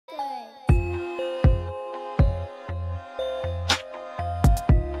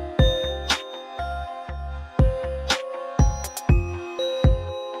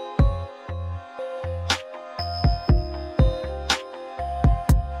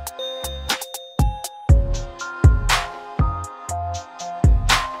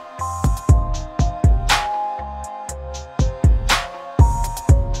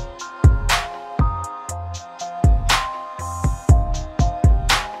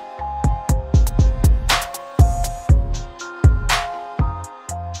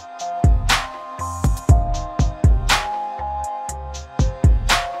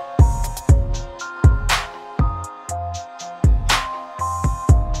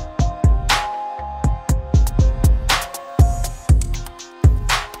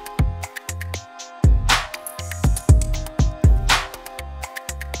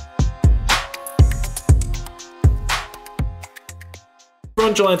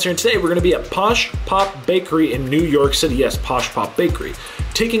I'm Joel Hansen, and today we're going to be at Posh Pop Bakery in New York City. Yes, Posh Pop Bakery.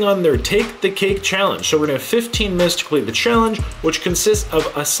 Taking on their Take the Cake Challenge. So we're going to have 15 minutes to complete the challenge, which consists of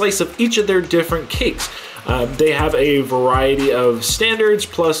a slice of each of their different cakes. They have a variety of standards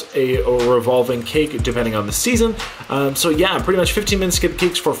plus a revolving cake depending on the season. So yeah, pretty much 15 minutes to get the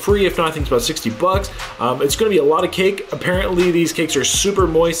cakes for free. If not, I think it's about 60 bucks. It's going to be a lot of cake. Apparently these cakes are super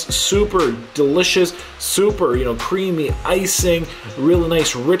moist, super delicious, super, creamy icing, really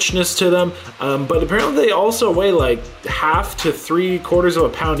nice richness to them. But apparently they also weigh like half to 3/4 of a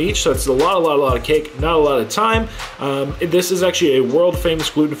pound each. So it's a lot of cake, not a lot of time. This is actually a world famous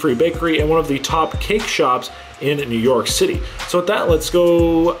gluten-free bakery and one of the top cake shops in New York City. So with that, let's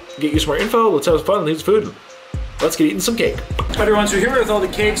go get you some more info. Let's have some fun, let's eat some food. Let's get eating some cake. Everyone, so here with all the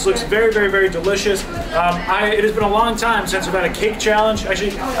cakes, looks very delicious. It has been a long time since I've had a cake challenge.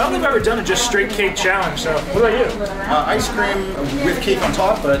 Actually, I don't think I've ever done a just straight cake challenge. So, what about you? Ice cream with cake on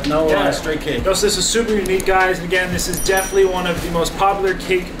top, but no straight cake. So this is super unique, guys. And again, this is definitely one of the most popular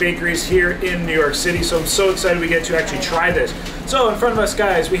cake bakeries here in New York City. So I'm so excited we get to actually try this. So in front of us,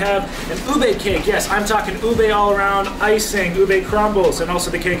 guys, we have an ube cake. Yes, I'm talking ube all around, icing, ube crumbles, and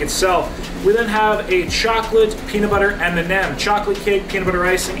also the cake itself. We then have a chocolate peanut butter M&M. Chocolate cake, peanut butter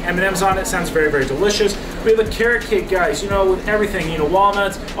icing, M&Ms on it. Sounds very delicious. We have a carrot cake, guys, with everything,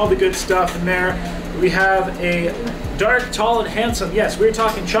 walnuts, all the good stuff in there. We have a dark, tall, and handsome. Yes, we're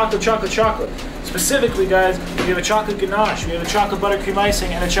talking chocolate. Specifically, guys, we have a chocolate ganache, we have a chocolate buttercream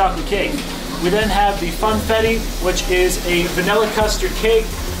icing, and a chocolate cake. We then have the funfetti, which is a vanilla custard cake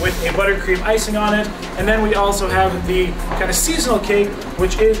with a buttercream icing on it. And then we also have the kind of seasonal cake,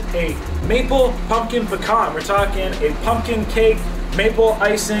 which is a maple pumpkin pecan. We're talking a pumpkin cake, maple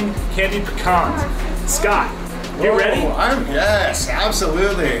icing, candied pecans. Scott, you ready? Yes,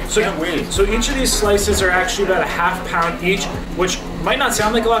 absolutely. Can't wait. So each of these slices are actually about a ½ pound each, which might not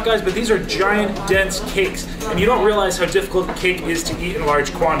sound like a lot, guys, but these are giant, dense cakes, and you don't realize how difficult cake is to eat in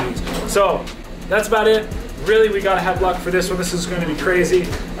large quantities. So that's about it. Really, we gotta have luck for this one. This is going to be crazy.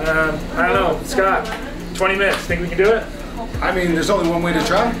 I don't know, Scott. 20 minutes. Think we can do it? I mean, there's only one way to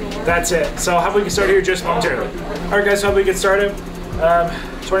try. That's it. So how about we get started here just momentarily? All right, guys. How about we get started?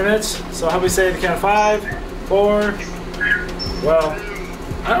 20 minutes. So how about we say the count of 5, 4. Well,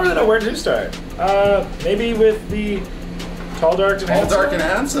 I don't really know where to start. Maybe with the tall, dark, and handsome. Tall, dark, and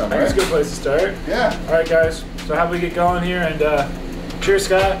handsome. I think it's a good place to start. Yeah. All right, guys. So how about we get going here and cheers,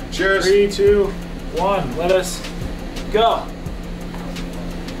 Scott. Cheers. 3, 2, 1. Let us go.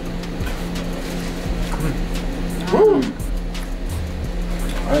 Woo.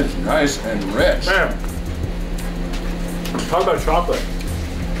 That is nice and rich. Man. Talk about chocolate.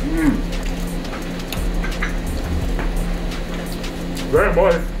 Very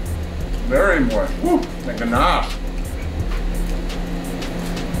moist. Very moist. Woo. Like a ganache.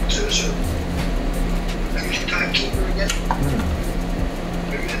 So, are you the timekeeper again?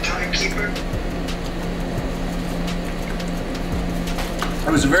 Are you the timekeeper?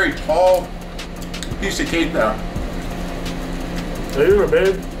 It was a very tall piece of cake there. They were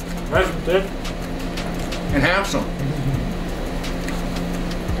big, nice and thick. And handsome.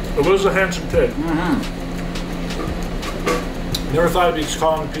 It was a handsome cake. Never thought I'd be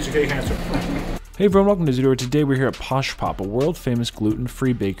calling a piece of cake handsome. Hey everyone, welcome to DUNDURN. Today we're here at Posh Pop, a world famous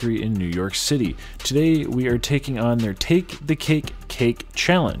gluten-free bakery in New York City. Today we are taking on their Take the Cake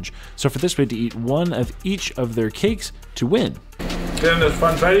Challenge. So for this we had to eat one of each of their cakes to win. Get in this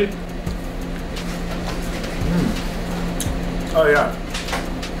funfetti. Oh yeah.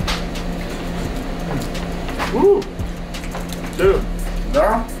 Woo! Dude.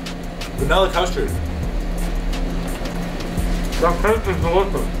 Yeah? Vanilla custard. That cake is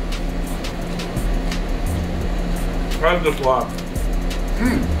delicious. I like this a lot.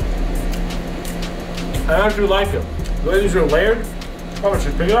 I actually like it. The way these are layered, oh, I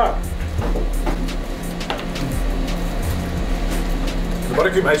should pick it up. The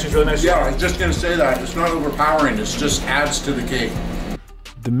buttercream icing is really nice. Yeah, I was just going to say that. It's not overpowering. It just adds to the cake.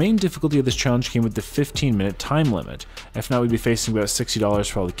 The main difficulty of this challenge came with the 15-minute time limit. If not, we'd be facing about $60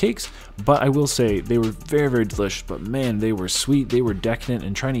 for all the cakes, but I will say they were very delicious, but man, they were sweet, they were decadent,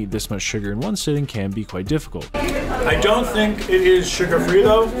 and trying to eat this much sugar in one sitting can be quite difficult. I don't think it is sugar-free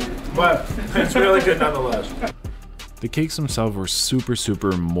though, but it's really good nonetheless. The cakes themselves were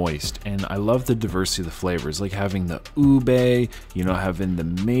super moist, and I love the diversity of the flavors, like having the ube, having the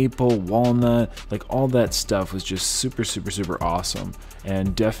maple, walnut, like all that stuff was just super awesome,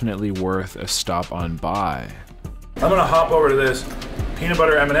 and definitely worth a stop on by. I'm gonna hop over to this peanut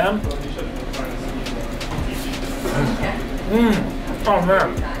butter M&M. Oh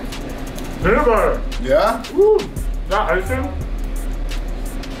man, peanut butter. Yeah? Woo! That icing.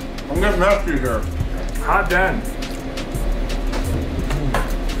 I'm getting messy here. Hot damn.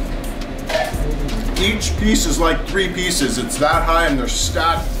 Each piece is like 3 pieces. It's that high and they're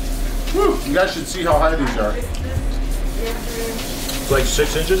stacked. Whew, you guys should see how high these are. It's like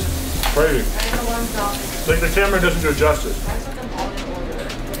 6 inches? Crazy. It's like the camera doesn't do it justice.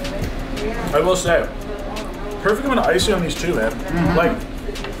 I will say, perfect amount of icing on these too, man. Like,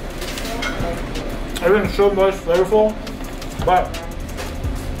 everything's so much flavorful, but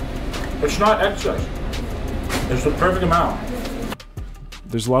it's not excess. It's the perfect amount.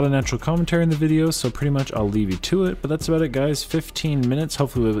 There's a lot of natural commentary in the video, so pretty much I'll leave you to it, but that's about it, guys. 15 minutes.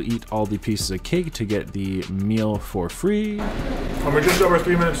 Hopefully we'll eat all the pieces of cake to get the meal for free. And we're just over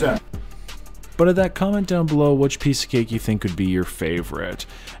 3 minutes in. But at that, comment down below which piece of cake you think would be your favorite.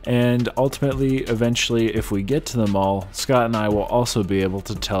 And ultimately, eventually, if we get to them all, Scott and I will also be able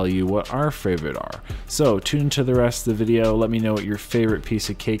to tell you what our favorite are. So tune into the rest of the video. Let me know what your favorite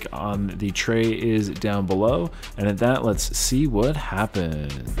piece of cake on the tray is down below. And at that, let's see what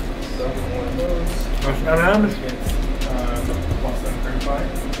happens.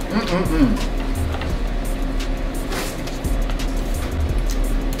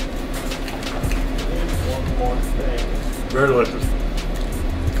 Very delicious.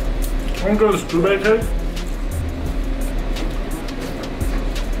 I'm gonna go to this ube cake.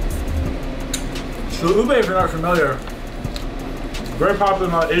 So ube, if you're not familiar, very popular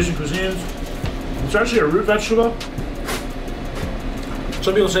in a lot of Asian cuisines. It's actually a root vegetable.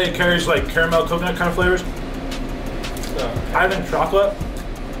 Some people say it carries like caramel, coconut kind of flavors. I think chocolate.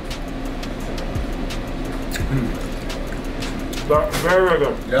 But very, very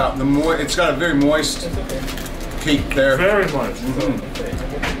good. Yeah, it's got a very moist cake there. Very moist.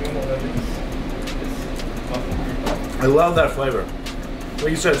 I love that flavor.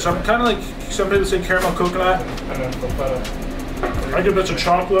 Like you said, some kind of like some people say caramel coconut. I give bits of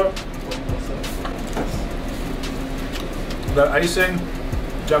chocolate. The icing,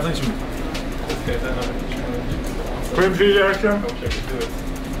 definitely some cream cheese action.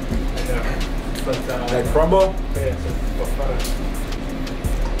 That crumble.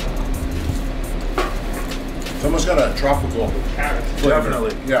 It's almost got a tropical flavor.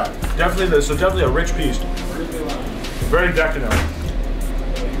 Definitely. Yeah. Definitely, so definitely a rich piece. Very decadent.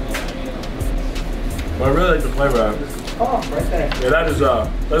 But I really like the flavor of it. Oh, right there. Yeah, that is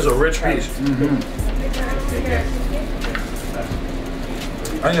a rich piece.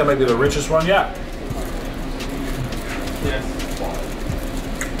 I think that might be the richest one yet. Yes.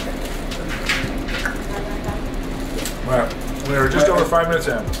 Alright, we're just over 5 minutes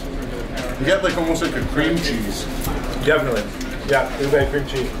in. You get like almost like a cream cheese. Definitely. Yeah, ube cream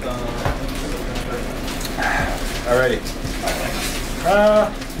cheese. Alrighty.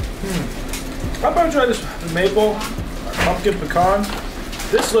 How about I try this maple pumpkin pecan?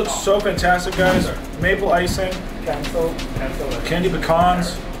 This looks so fantastic, guys. Maple icing, candy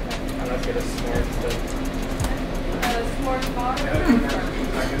pecans.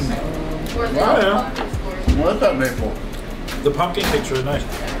 Wow. Yeah. I like that maple. The pumpkin cake's really nice.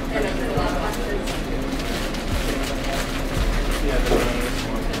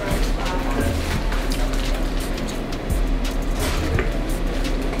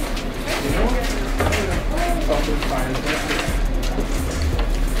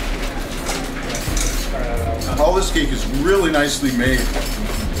 All this cake is really nicely made.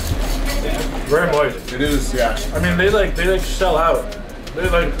 Very moist. It is, yeah. I mean, they like sell out.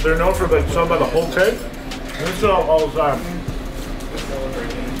 They're known for like selling by the whole cake. And they sell all the time.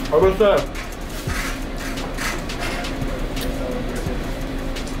 How about that?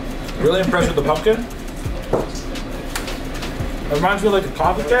 Really impressed with the pumpkin. It reminds me of like a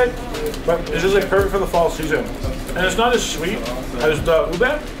coffee cake, but it's just like perfect for the fall season. And it's not as sweet as the ube.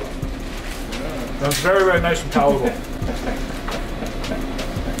 And it's very, very nice and palatable.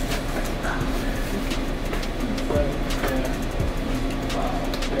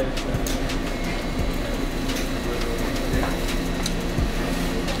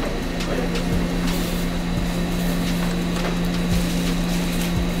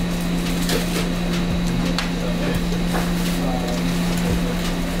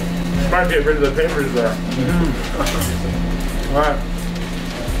 Might get rid of the papers there. Alright.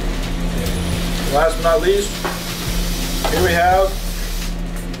 Last but not least, here we have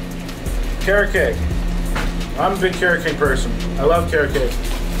carrot cake. I'm a big carrot cake person. I love carrot cake.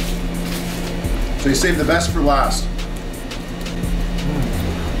 So you save the best for last.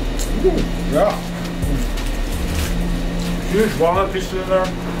 Yeah. Huge walnut pieces in there.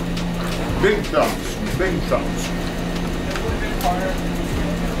 Big chunks. Big chunks.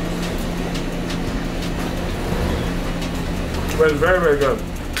 But it's very, very good.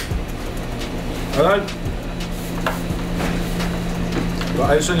 I like the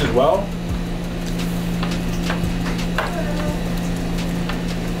icing as well.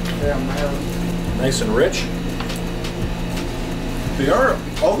 Nice and rich. They are,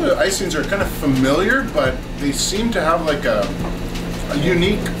 all the icings are kind of familiar, but they seem to have like a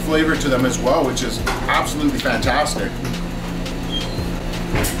unique flavor to them as well, which is absolutely fantastic.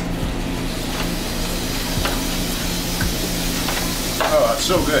 Oh, that's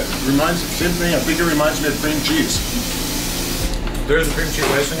so good. Reminds, same thing, I think it reminds me of cream cheese. There's the cream cheese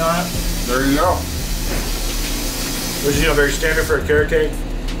icing on it. There you go. Which is, very standard for a carrot cake.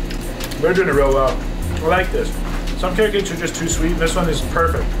 They're doing it real well. I like this. Some carrot cakes are just too sweet. This one is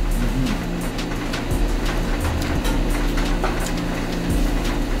perfect.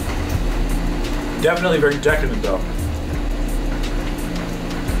 Definitely very decadent though.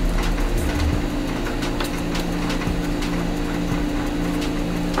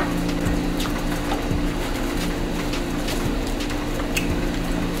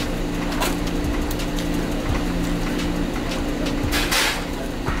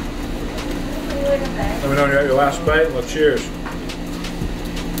 Let me know when you're at your last bite. Well, cheers.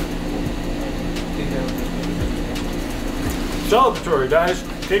 Celebratory, guys.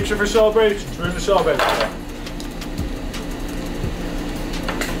 Cakes are for celebrations. We're in the celebration.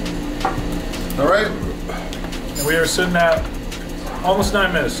 All right. And we are sitting at almost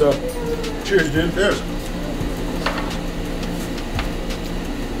 9 minutes, so cheers, dude. Cheers.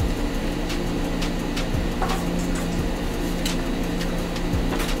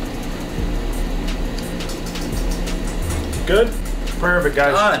 Good? Perfect,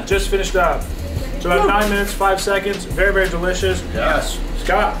 guys. Done. Just finished up. So about 9 minutes, 5 seconds. Very, very delicious. Yes.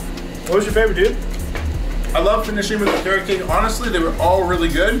 Scott, what was your favorite, dude? I love finishing with the carrot cake. Honestly, they were all really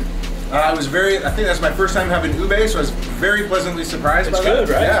good. I think that's my first time having ube, so I was very pleasantly surprised by that. It's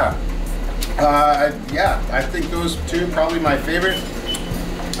good, right? Yeah. I think those two probably my favorite.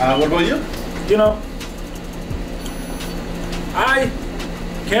 What about you? You know, I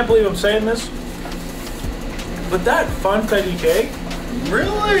can't believe I'm saying this, but that funfetti cake,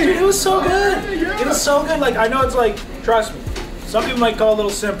 Really? dude, it was so good. Yeah. It was so good. Like, I know it's like, trust me, some people might call it a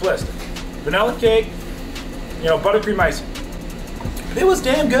little simplistic. Vanilla cake, buttercream icing. But it was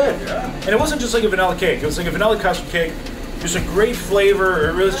damn good. Yeah. And it wasn't just like a vanilla cake. It was like a vanilla custard cake. Just a great flavor.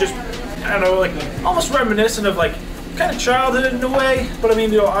 It was just, I don't know, like almost reminiscent of like kind of childhood in a way. But I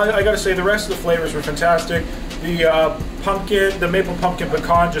mean, I gotta say the rest of the flavors were fantastic. The maple pumpkin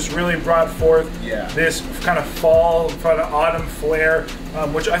pecan just really brought forth this kind of fall, kind of autumn flair,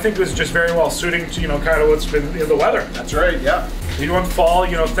 which I think was just very well suiting to, kind of what's been in the weather. That's right, yeah. You want fall,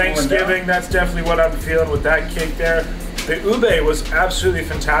 Thanksgiving, that's definitely what I'm feeling with that cake there. The ube was absolutely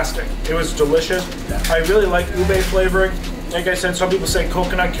fantastic. It was delicious. I really like ube flavoring. Like I said, some people say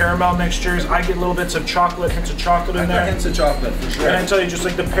coconut caramel mixtures. I get little bits of chocolate, hints of chocolate in there. Hints of chocolate, for sure. And I tell you, just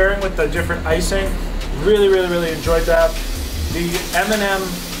like the pairing with the different icing, really, really, really enjoyed that. The M&M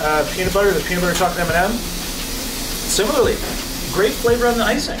peanut butter, the peanut butter chocolate M&M, similarly, great flavor on the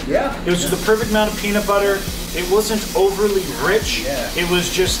icing. Yeah. It was just the perfect amount of peanut butter. It wasn't overly rich. Yeah. It was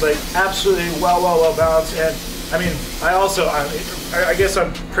just like absolutely well balanced. And I mean, I guess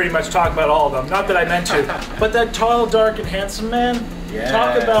I'm pretty much talking about all of them. Not that I meant to, but that tall, dark, and handsome man. Yes.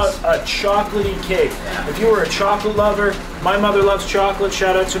 Talk about a chocolatey cake. If you were a chocolate lover, my mother loves chocolate.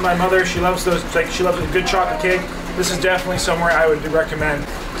 Shout out to my mother. She loves she loves a good chocolate cake. This is definitely somewhere I would recommend.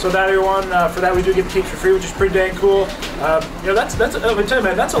 So that, everyone, for that we do get cakes for free, which is pretty dang cool. That's I'm gonna tell you,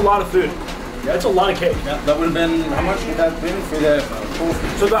 man, that's a lot of food. Yeah, that's a lot of cake. Yeah, that would have been, how much would that have been for the whole?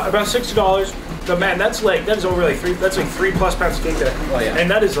 So about $60. But man, that is over like 3+ pounds of cake there. Oh, yeah. And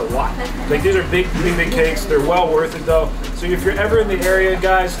that is a lot. Like, these are big cakes. They're well worth it though. So if you're ever in the area,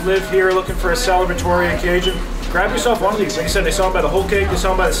 guys, live here, looking for a celebratory occasion, grab yourself one of these. Like I said, they sell them by the whole cake, they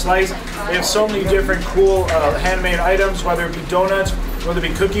sell them by the slice. They have so many different cool handmade items, whether it be donuts, whether it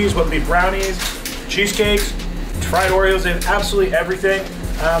be cookies, whether it be brownies, cheesecakes, fried Oreos. They have absolutely everything.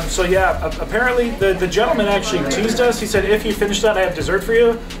 So yeah, apparently the gentleman actually teased us. He said, if you finish that, I have dessert for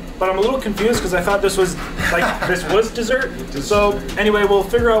you. But I'm a little confused because I thought this was dessert. So anyway, we'll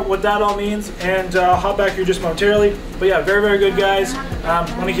figure out what that all means, and I'll hop back here just momentarily. But yeah, very, very good, guys. I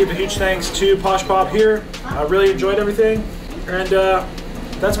want to give a huge thanks to Posh Pop here. I really enjoyed everything, and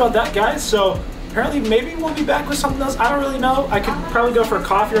that's about that, guys. So apparently, maybe we'll be back with something else. I don't really know. I could probably go for a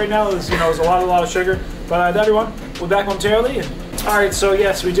coffee right now. There's a lot of sugar. But everyone, we'll be back momentarily. All right, so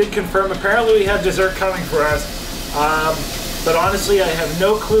yes, we did confirm. Apparently, we have dessert coming for us. But honestly, I have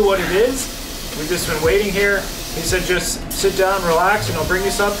no clue what it is. We've just been waiting here. He said just sit down, relax, and I'll bring you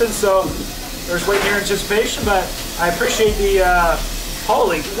something. So we're just waiting here in anticipation, but I appreciate the,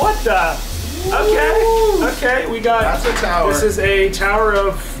 holy, what the? Okay, okay, we got. That's a tower. This is a tower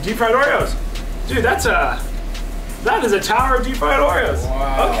of deep fried Oreos. Dude, that is a tower of deep fried Oreos.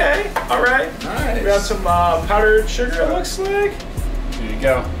 Wow. Okay, all right. Nice. We got some powdered sugar, it looks like. There you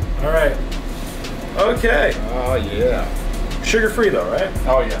go. All right. Okay. Oh yeah. Sugar-free though, right?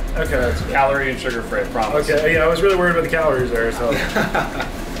 Oh yeah. Okay, that's good. Calorie and sugar free, I promise. Okay, yeah, I was really worried about the calories there, so.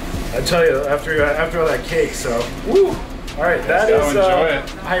 I tell you, after all that cake, so. Woo! All right, that is. Enjoy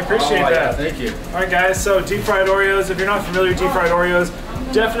it. I appreciate that. Yeah, thank you. All right, guys. So deep fried Oreos. If you're not familiar with deep fried Oreos,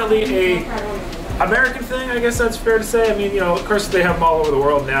 definitely a American thing. I guess that's fair to say. I mean, you know, of course they have them all over the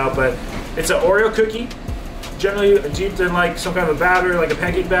world now, but it's an Oreo cookie, generally dipped in like some kind of a batter, like a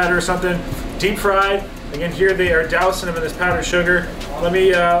pancake batter or something, deep fried. Again, here they are dousing them in this powdered sugar. Let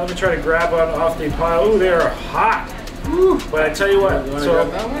me try to grab one off the pile. Ooh, they are hot. Woo. But I tell you what. You wanna So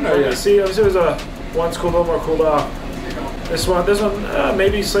grab that one, or let me yeah? see. There's one's cooled, a little more cooled off. This one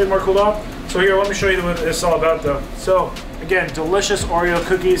maybe slightly more cooled off. So here, let me show you what this is all about though. So again, delicious Oreo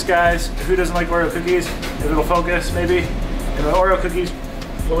cookies, guys. Who doesn't like Oreo cookies? If it'll focus, maybe. And the Oreo cookies,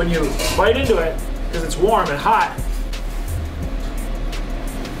 but when you bite into it, because it's warm and hot.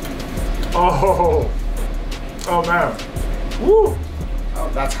 Oh man. Woo! Oh,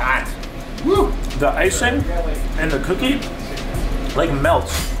 that's hot. Woo! The icing and the cookie like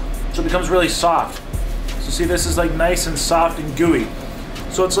melts. So it becomes really soft. So see, this is like nice and soft and gooey.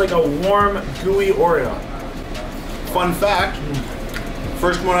 So it's like a warm, gooey Oreo. Fun fact.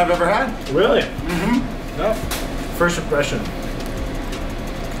 First one I've ever had. Really? Mm-hmm. Yep. First impression.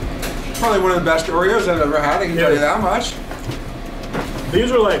 Probably one of the best Oreos I've ever had. I can tell you that much.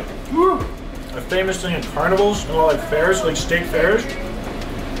 These are like Woo! a famous thing at carnivals and all like fairs, like state fairs.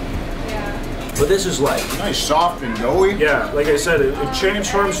 But this is like, Nice, soft and doughy. yeah, like I said, it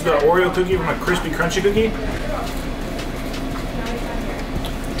transforms the Oreo cookie from a crispy, crunchy cookie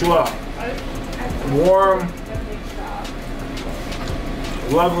to a warm,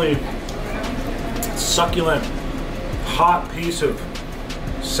 lovely, succulent, hot piece of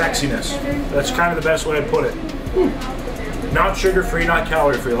sexiness. That's kind of the best way to put it. Not sugar-free, not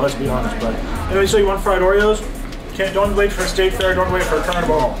calorie-free, let's be honest. But anyway, so you want fried Oreos? Don't wait for a state fair, don't wait for a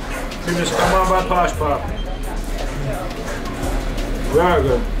carnival. You just come on by Posh Pop. Very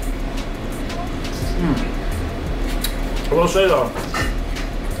good. I will say though,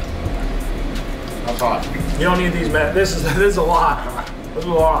 That's hot. you don't need these, man. This is a lot. This is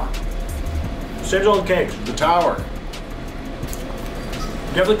a lot. Same as all the cakes. The tower.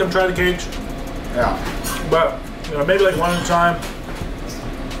 Definitely come try the cakes, Yeah. but you know, maybe like one at a time.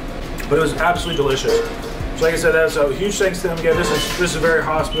 But it was absolutely delicious. So like I said, that's a huge thanks to them again. This is very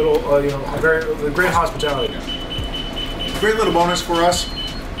hospital, you know, a great hospitality. Great little bonus for us.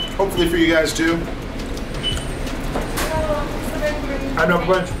 Hopefully for you guys too. I have no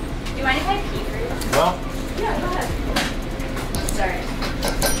complaints. Do you mind if I pee for you? Well, Yeah, go ahead. Sorry.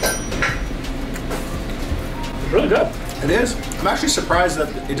 it's really good. It is. I'm actually surprised that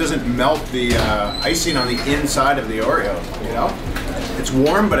it doesn't melt the icing on the inside of the Oreo. You know, it's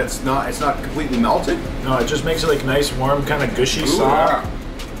warm, but it's not completely melted. No, it just makes it like nice, warm, kind of gushy, Ooh, soft. yeah.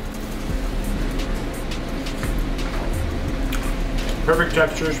 Perfect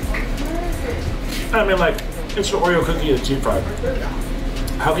textures. I mean, like, it's an Oreo cookie that's deep fried.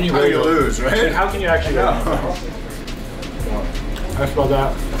 How can you How really do you lose, right? Like, how can you actually No. I spelled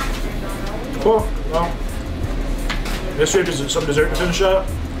that. Cool. Well, this year, some dessert to finish up.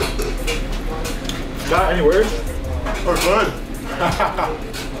 Got any words? Oh, good.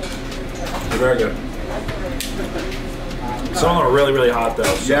 Very good. Some of them are really, really hot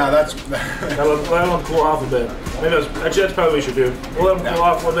though. So Yeah, that's. let them cool off a bit. Maybe that's probably what we should do. We'll let them cool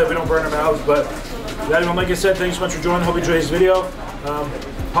off a little bit. We don't burn our mouths, but everyone, like I said, thanks so much for joining. Hope you enjoyed this video.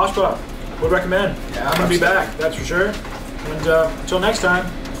 Posh Pop would recommend. Yeah, I'm gonna be back. That's for sure. And until next time,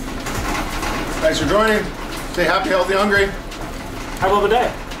 Thanks for joining. Stay happy, healthy, hungry. have a lovely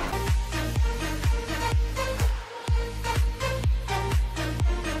day.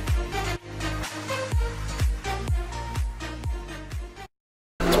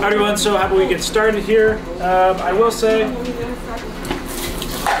 Everyone, so happy we get started here. I will say, excuse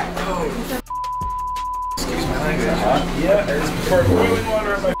my language. Yeah, it's poured boiling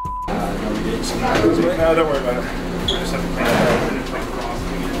water on my. No, don't worry about it. We just have to clean it up.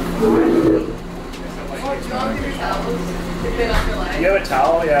 You have a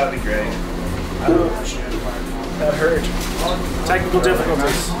towel? Yeah, that'd be great. Oh, shit. That hurt. Technical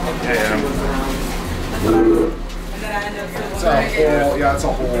difficulties. Yeah. It's a whole, yeah, it's a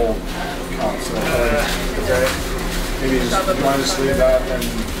whole cup. So Okay. maybe you want to just leave that and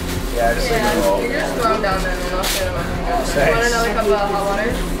Yeah, just like Yeah, you can just throw them down then and I'll set them up. You want Thanks. another cup of hot water?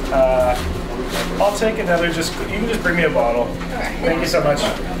 I'll take another. You can just bring me a bottle. Thank you so much.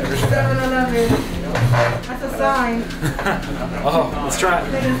 I appreciate that. 7-Eleven. That's a sign. Oh, let's try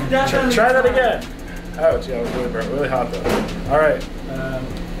it. Try that again. Ouch, yeah, it was really hot though. All right.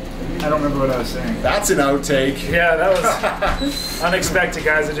 I don't remember what I was saying. That's an outtake. Yeah, that was unexpected,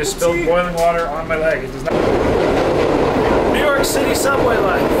 guys. I just spilled boiling water on my leg. It does not. New York City subway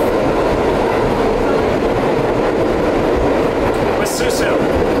life. With Susu.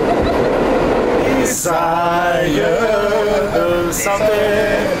 Desire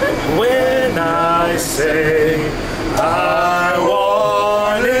something when I say I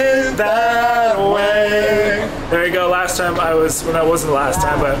want it that way. There you go. Last time I was, well, that wasn't the last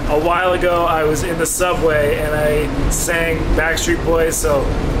time, but a while ago I was in the subway and I sang Backstreet Boys, so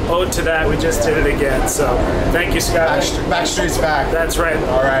ode to that, we just did it again. So thank you, Scott. Backstreet's back. That's right.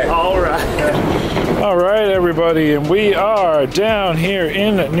 All right. All right. All right, everybody, and we are down here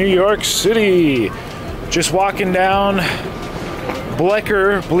in New York City. Just walking down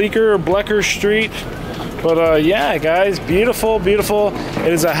Bleecker Street. But yeah, guys, beautiful, beautiful.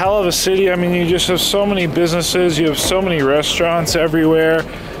 It is a hell of a city. I mean, you just have so many businesses. You have so many restaurants everywhere.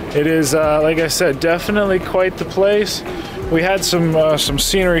 It is, like I said, definitely quite the place. We had some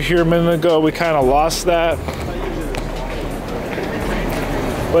scenery here a minute ago. We kind of lost that.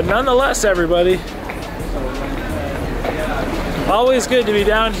 But nonetheless, everybody, always good to be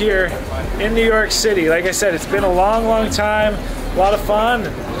down here in New York City. Like I said, it's been a long, long time. A lot of fun.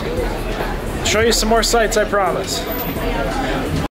 Show you some more sights, I promise.